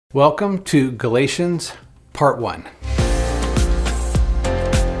Welcome to Galatians, Part 1.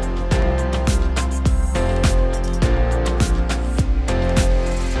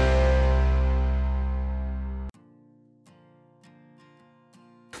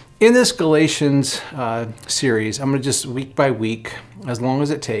 In this Galatians series, I'm going to just week by week, as long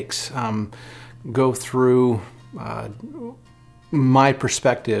as it takes, go through my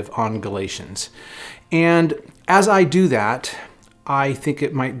perspective on Galatians. And as I do that, I think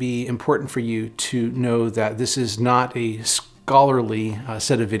it might be important for you to know that this is not a scholarly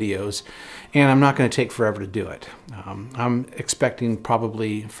set of videos, and I'm not going to take forever to do it. I'm expecting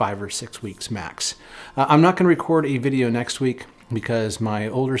probably 5 or 6 weeks max. I'm not going to record a video next week because my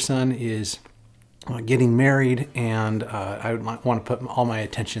older son is getting married, and I want to put all my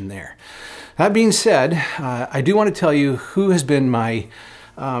attention there. That being said, I do want to tell you who has been my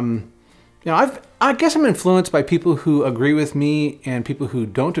I guess I'm influenced by people who agree with me and people who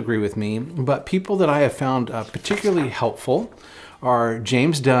don't agree with me, but people that I have found particularly helpful are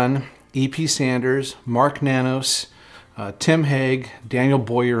James Dunn, E.P. Sanders, Mark Nanos, Tim Hague, Daniel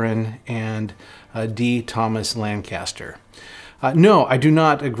Boyarin, and D. Thomas Lancaster. No, I do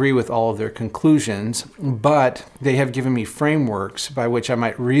not agree with all of their conclusions, but they have given me frameworks by which I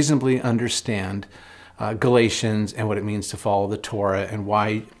might reasonably understand Galatians and what it means to follow the Torah and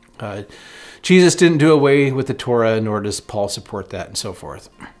why Jesus didn't do away with the Torah, nor does Paul support that, and so forth.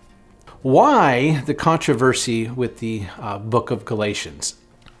 Why the controversy with the book of Galatians?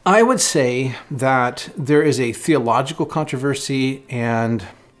 I would say that there is a theological controversy, and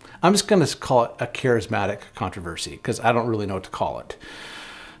I'm just going to call it a charismatic controversy because I don't really know what to call it.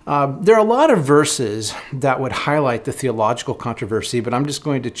 There are a lot of verses that would highlight the theological controversy, but I'm just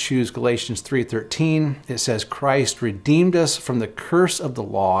going to choose Galatians 3:13. It says, Christ redeemed us from the curse of the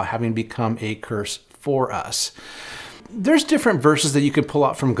law, having become a curse for us. There's different verses that you could pull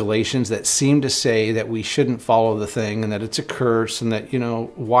out from Galatians that seem to say that we shouldn't follow the thing and that it's a curse and that,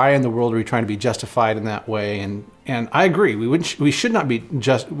 why in the world are we trying to be justified in that way? And I agree, we should not be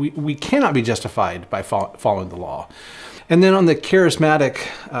we cannot be justified by following the law. And then on the charismatic,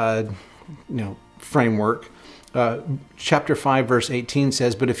 framework, chapter 5, verse 18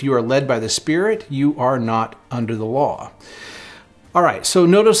 says, but if you are led by the Spirit, you are not under the law. All right, so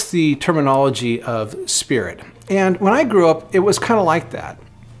notice the terminology of Spirit. And when I grew up, it was kind of like that.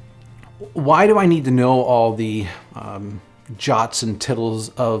 Why do I need to know all the jots and tittles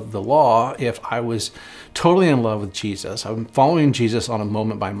of the law if I was totally in love with Jesus? I'm following Jesus on a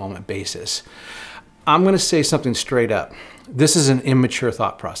moment-by-moment basis. I'm going to say something straight up. This is an immature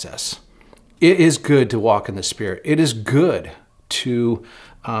thought process. It is good to walk in the Spirit. It is good to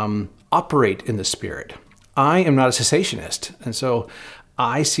operate in the Spirit. I am not a cessationist, and so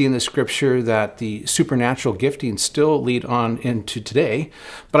I see in the Scripture that the supernatural giftings still lead on into today,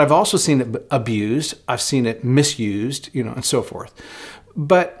 but I've also seen it abused, I've seen it misused, and so forth.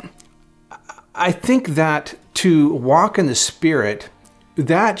 But I think that to walk in the Spirit,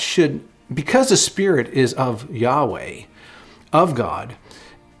 that should, because the Spirit is of Yahweh, of God,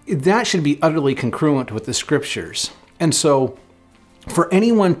 that should be utterly congruent with the Scriptures. And so for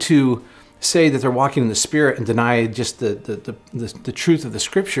anyone to say that they're walking in the Spirit and deny just the truth of the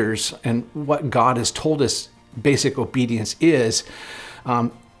Scriptures and what God has told us basic obedience is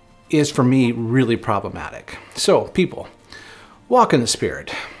for me really problematic. So people, walk in the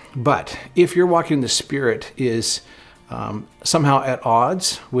Spirit. But if your walking in the Spirit is somehow at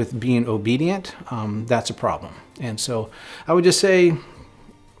odds with being obedient, that's a problem. And so I would just say,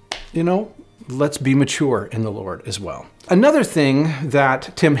 let's be mature in the Lord as well. Another thing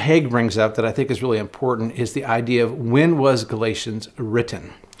that Tim Hague brings up that I think is really important is the idea of when was Galatians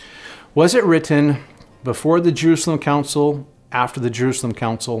written? Was it written before the Jerusalem Council, after the Jerusalem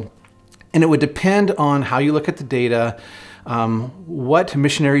Council? And it would depend on how you look at the data, what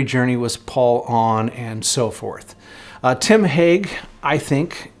missionary journey was Paul on, and so forth. Tim Hague, I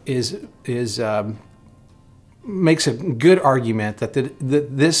think, makes a good argument that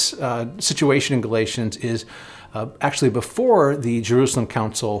this situation in Galatians is actually before the Jerusalem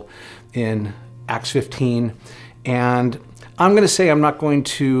Council in Acts 15. And I'm going to say I'm not going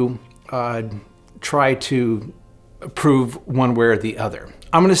to try to prove one way or the other.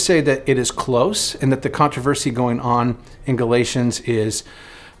 I'm going to say that it is close and that the controversy going on in Galatians is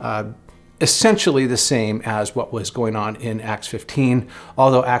essentially the same as what was going on in Acts 15,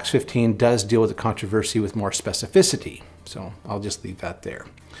 although Acts 15 does deal with the controversy with more specificity. So I'll just leave that there.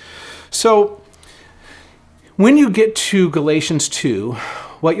 So when you get to Galatians 2,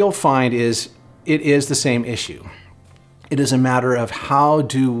 what you'll find is it is the same issue. It is a matter of how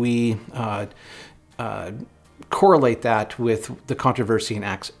do we correlate that with the controversy in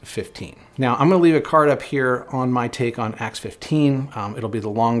Acts 15. Now, I'm going to leave a card up here on my take on Acts 15. It'll be the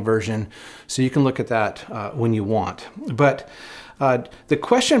long version, so you can look at that when you want. But the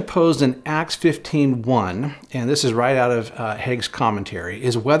question posed in Acts 15:1, and this is right out of Haig's commentary,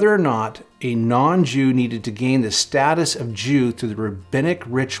 is whether or not a non-Jew needed to gain the status of Jew through the rabbinic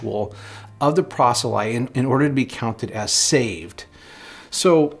ritual of the proselyte in order to be counted as saved.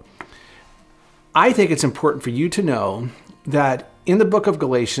 So I think it's important for you to know that in the book of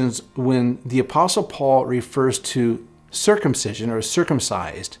Galatians, when the Apostle Paul refers to circumcision or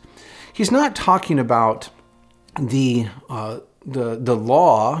circumcised, he's not talking about the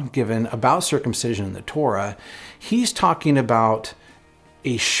law given about circumcision in the Torah. He's talking about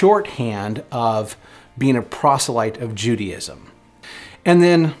a shorthand of being a proselyte of Judaism. And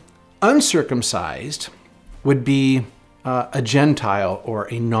then uncircumcised would be a Gentile or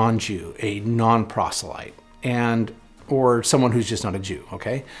a non-Jew, a non-proselyte, or someone who's just not a Jew,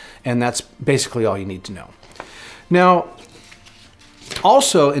 okay? And that's basically all you need to know. Now,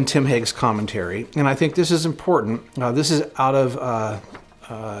 also in Tim Haig's commentary, and I think this is important, this is out of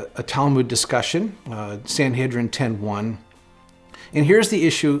a Talmud discussion, Sanhedrin 10:1, and here's the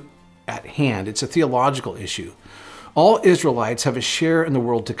issue at hand. It's a theological issue. All Israelites have a share in the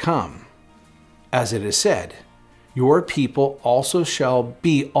world to come, as it is said, your people also shall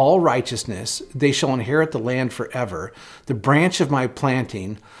be all righteousness. They shall inherit the land forever, the branch of my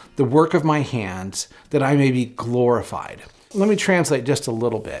planting, the work of my hands, that I may be glorified. Let me translate just a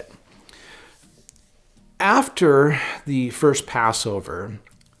little bit. After the first Passover,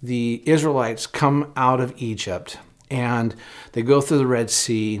 the Israelites come out of Egypt and they go through the Red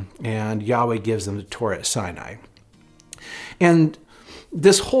Sea, and Yahweh gives them the Torah at Sinai. And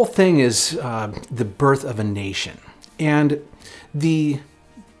this whole thing is the birth of a nation. And the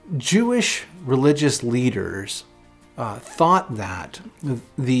Jewish religious leaders thought that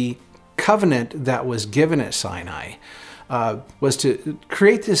the covenant that was given at Sinai was to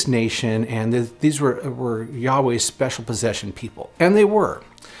create this nation, and these were Yahweh's special possession people. And they were.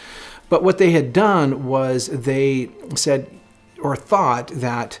 But what they had done was they said or thought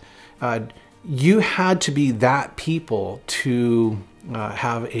that you had to be that people to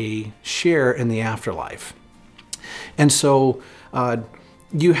have a share in the afterlife. And so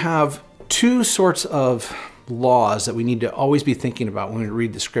you have two sorts of laws that we need to always be thinking about when we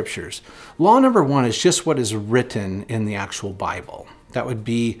read the scriptures. Law number one is just what is written in the actual Bible. That would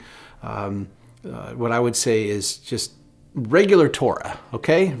be what I would say is just regular Torah,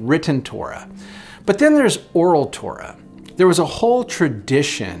 okay? Written Torah. But then there's oral Torah. There was a whole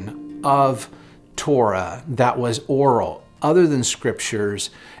tradition of Torah that was oral, other than scriptures,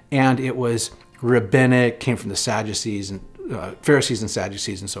 and it was rabbinic, came from the Sadducees and Pharisees and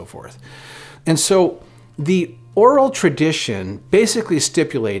Sadducees and so forth. And so the oral tradition basically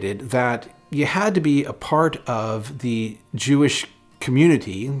stipulated that you had to be a part of the Jewish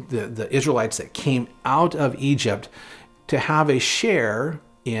community, the Israelites that came out of Egypt, to have a share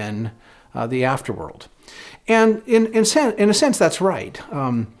in the afterworld. And in a sense, that's right.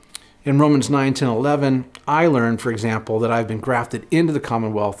 In Romans 9, 10, 11, I learned, for example, that I've been grafted into the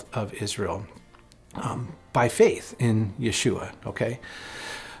commonwealth of Israel by faith in Yeshua, okay?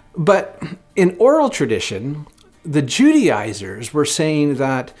 But in oral tradition, the Judaizers were saying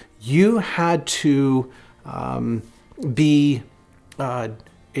that you had to be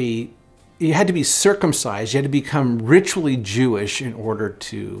circumcised, you had to become ritually Jewish in order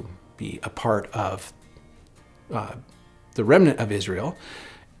to be a part of the remnant of Israel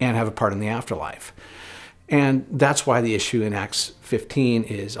and have a part in the afterlife. And that's why the issue in Acts 15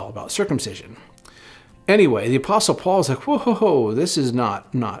 is all about circumcision. Anyway, the Apostle Paul is like, whoa, this is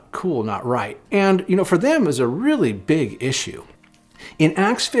not cool, not right. And, you know, for them, it was a really big issue. In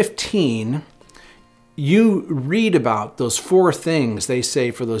Acts 15, you read about those four things they say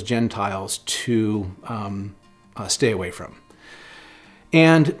for those Gentiles to stay away from.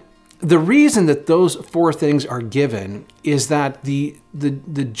 And the reason that those four things are given is that the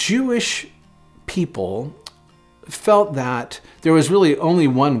Jewish people felt that there was really only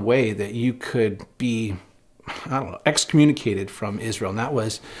one way that you could be, excommunicated from Israel, and that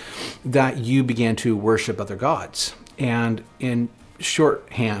was that you began to worship other gods. And in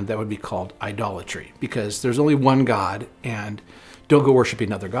shorthand, that would be called idolatry, because there's only one God, and don't go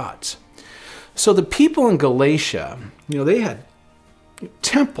worshiping other gods. So the people in Galatia, you know, they had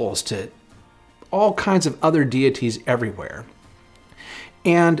temples to all kinds of other deities everywhere.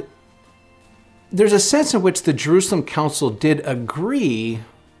 And there's a sense in which the Jerusalem Council did agree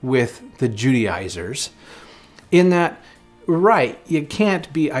with the Judaizers in that, right, you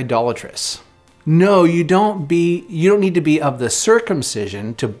can't be idolatrous. No, you don't need to be of the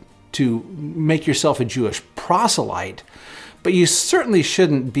circumcision to make yourself a Jewish proselyte, but you certainly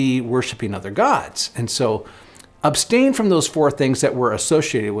shouldn't be worshiping other gods. And so abstain from those four things that were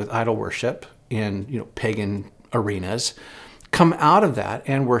associated with idol worship in pagan arenas. Come out of that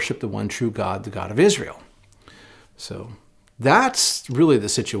and worship the one true God, the God of Israel. So that's really the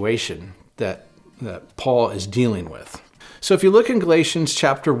situation that Paul is dealing with. So if you look in Galatians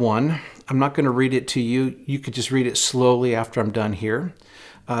chapter 1, I'm not going to read it to you. You could just read it slowly after I'm done here.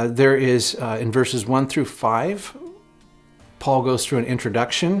 There is, in verses 1 through 5, Paul goes through an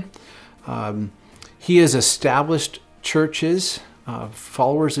introduction. He has established churches,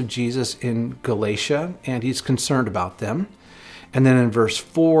 followers of Jesus in Galatia, and he's concerned about them. And then in verse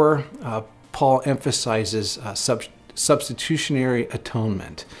 4, Paul emphasizes substitutionary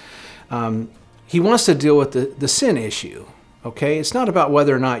atonement. He wants to deal with the sin issue. Okay, it's not about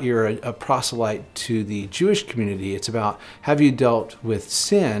whether or not you're a proselyte to the Jewish community. It's about, have you dealt with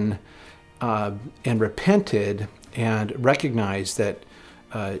sin and repented and recognized that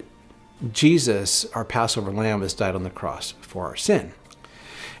Jesus, our Passover lamb, has died on the cross for our sin.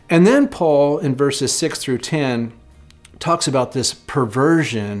 And then Paul, in verses 6 through 10, talks about this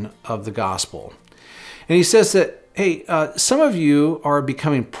perversion of the gospel. And he says that, hey, some of you are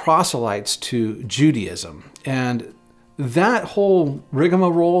becoming proselytes to Judaism, and that whole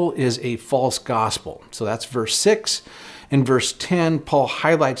rigmarole is a false gospel. So that's verse 6. In verse 10, Paul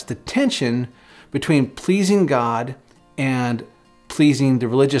highlights the tension between pleasing God and pleasing the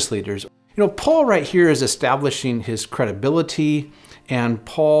religious leaders. Paul right here is establishing his credibility, and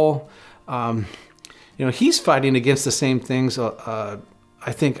Paul, he's fighting against the same things I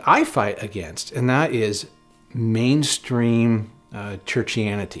think I fight against, and that is mainstream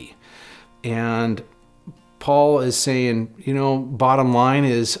churchianity. And Paul is saying, bottom line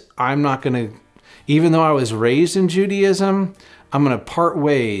is, I'm not going to, even though I was raised in Judaism, I'm going to part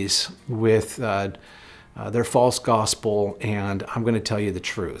ways with their false gospel, and I'm going to tell you the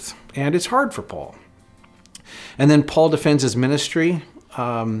truth. And it's hard for Paul. And then Paul defends his ministry.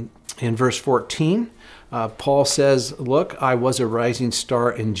 In verse 14, Paul says, look, I was a rising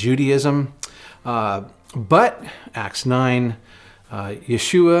star in Judaism, but, Acts 9,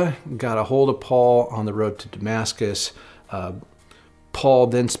 Yeshua got a hold of Paul on the road to Damascus. Paul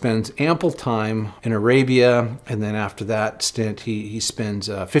then spends ample time in Arabia, and then after that stint, he spends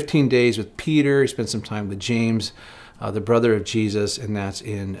 15 days with Peter. He spends some time with James, the brother of Jesus, and that's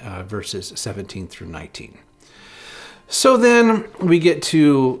in verses 17 through 19. So then we get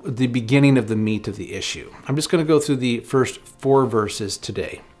to the beginning of the meat of the issue. I'm just going to go through the first 4 verses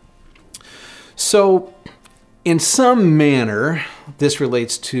today. So, in some manner, this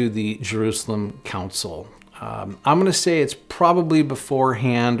relates to the Jerusalem Council. I'm going to say it's probably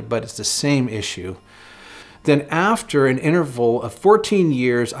beforehand, but it's the same issue. Then after an interval of 14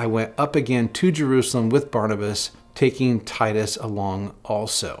 years, I went up again to Jerusalem with Barnabas, taking Titus along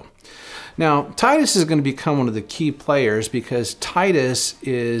also. Now, Titus is going to become one of the key players because Titus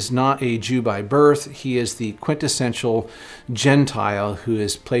is not a Jew by birth. He is the quintessential Gentile who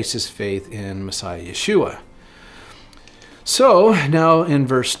has placed his faith in Messiah Yeshua. So now in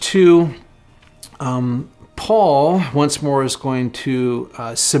verse 2, Paul once more is going to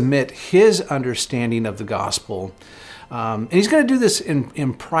submit his understanding of the gospel. And he's going to do this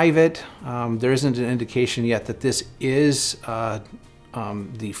in private. There isn't an indication yet that this is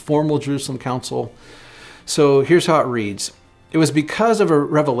the formal Jerusalem Council. So here's how it reads. It was because of a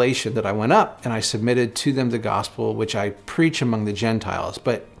revelation that I went up and I submitted to them the gospel which I preach among the Gentiles.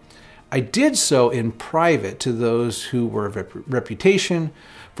 But I did so in private to those who were of reputation,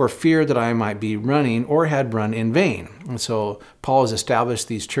 for fear that I might be running or had run in vain. And so Paul has established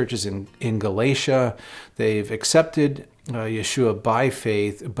these churches in Galatia. They've accepted Yeshua by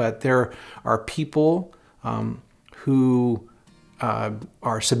faith, but there are people who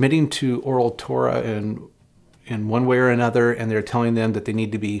are submitting to oral Torah in one way or another, and they're telling them that they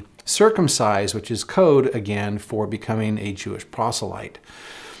need to be circumcised, which is code, again, for becoming a Jewish proselyte.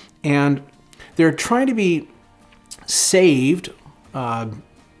 And they're trying to be saved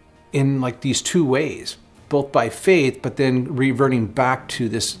in like these 2 ways, both by faith, but then reverting back to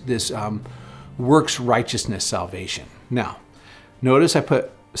this works righteousness salvation. Now, notice I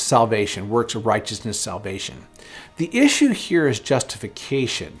put salvation, works righteousness salvation. The issue here is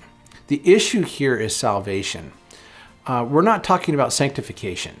justification. The issue here is salvation. We're not talking about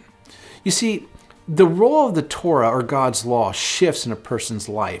sanctification. You see, the role of the Torah, or God's law, shifts in a person's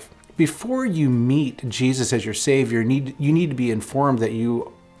life. Before you meet Jesus as your Savior, you need to be informed that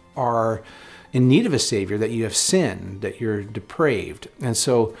you are in need of a Savior, that you have sinned, that you're depraved. And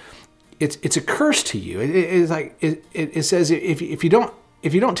so it's a curse to you. It says if you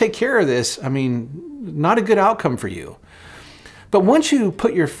don't take care of this, I mean, not a good outcome for you. But once you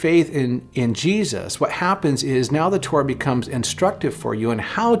put your faith in Jesus, what happens is now the Torah becomes instructive for you on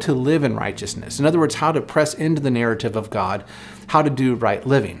how to live in righteousness. In other words, how to press into the narrative of God, how to do right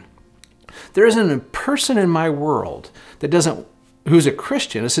living. There isn't a person in my world who's a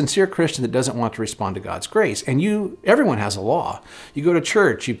Christian, a sincere Christian, that doesn't want to respond to God's grace. And everyone has a law. You go to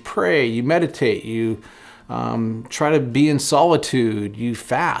church, you pray, you meditate, you try to be in solitude, you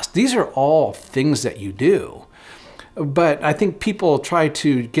fast. These are all things that you do. But I think people try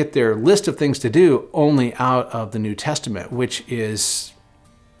to get their list of things to do only out of the New Testament, which is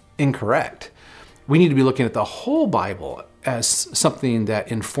incorrect. We need to be looking at the whole Bible as something that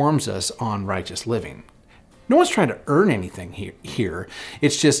informs us on righteous living. No one's trying to earn anything here.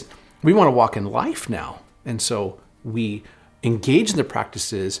 It's just we want to walk in life now. And so we engage in the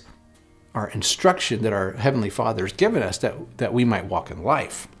practices, our instruction that our Heavenly Father has given us that we might walk in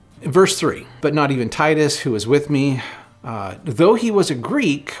life. Verse 3, but not even Titus, who was with me, though he was a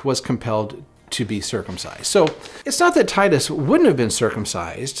Greek, was compelled to be circumcised. So it's not that Titus wouldn't have been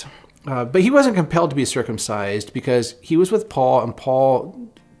circumcised, but he wasn't compelled to be circumcised because he was with Paul, and Paul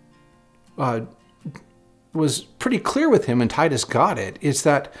was pretty clear with him, and Titus got it. It's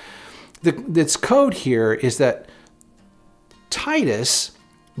that this code here is that Titus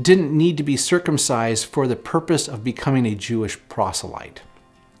didn't need to be circumcised for the purpose of becoming a Jewish proselyte.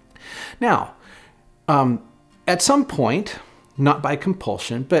 Now, at some point, not by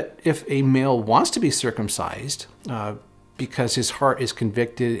compulsion, but if a male wants to be circumcised because his heart is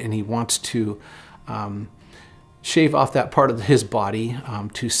convicted and he wants to shave off that part of his body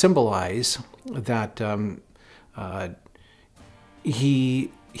to symbolize that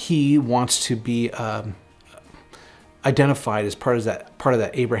he wants to be identified as part of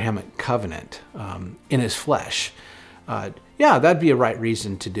that Abrahamic covenant in his flesh. Yeah, that'd be a right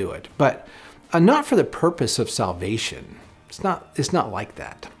reason to do it, but not for the purpose of salvation. It's not like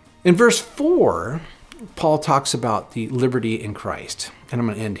that. In verse 4, Paul talks about the liberty in Christ, and I'm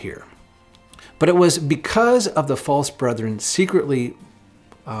going to end here. But it was because of the false brethren secretly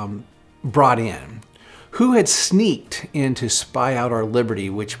brought in, who had sneaked in to spy out our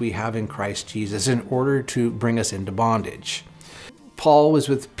liberty, which we have in Christ Jesus, in order to bring us into bondage. Paul was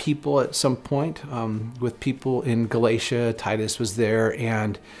with people at some point, with people in Galatia. Titus was there,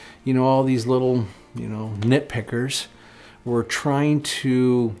 and all these little nitpickers were trying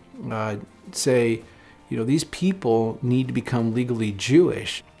to say, these people need to become legally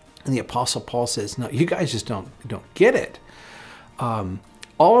Jewish. And the Apostle Paul says, no, you guys just don't get it.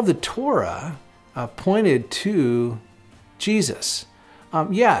 All of the Torah pointed to Jesus.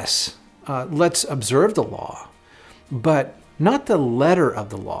 Yes, let's observe the law, but not the letter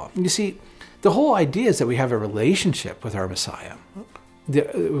of the law. You see, the whole idea is that we have a relationship with our Messiah,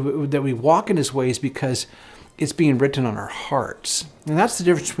 that we walk in his ways because it's being written on our hearts. And that's the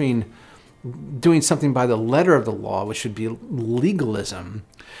difference between doing something by the letter of the law, which should be legalism,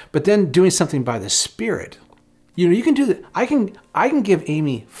 but then doing something by the Spirit. You can do that. I can give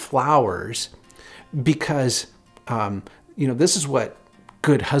Amy flowers because, this is what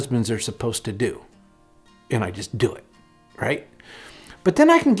good husbands are supposed to do. And I just do it. Right? But then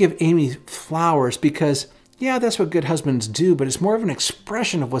I can give Amy flowers because, yeah, that's what good husbands do, but it's more of an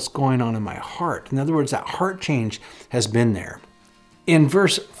expression of what's going on in my heart. In other words, that heart change has been there. In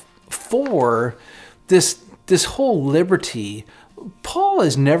verse 4, this whole liberty, Paul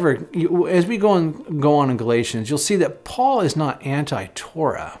is never, as we go on in Galatians, you'll see that Paul is not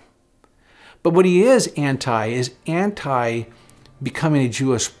anti-Torah. But what he is anti becoming a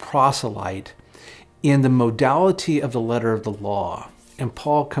Jewish proselyte in the modality of the letter of the law. And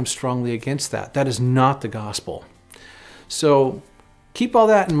Paul comes strongly against that. That is not the gospel. So keep all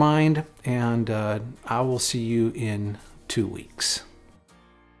that in mind, and I will see you in 2 weeks.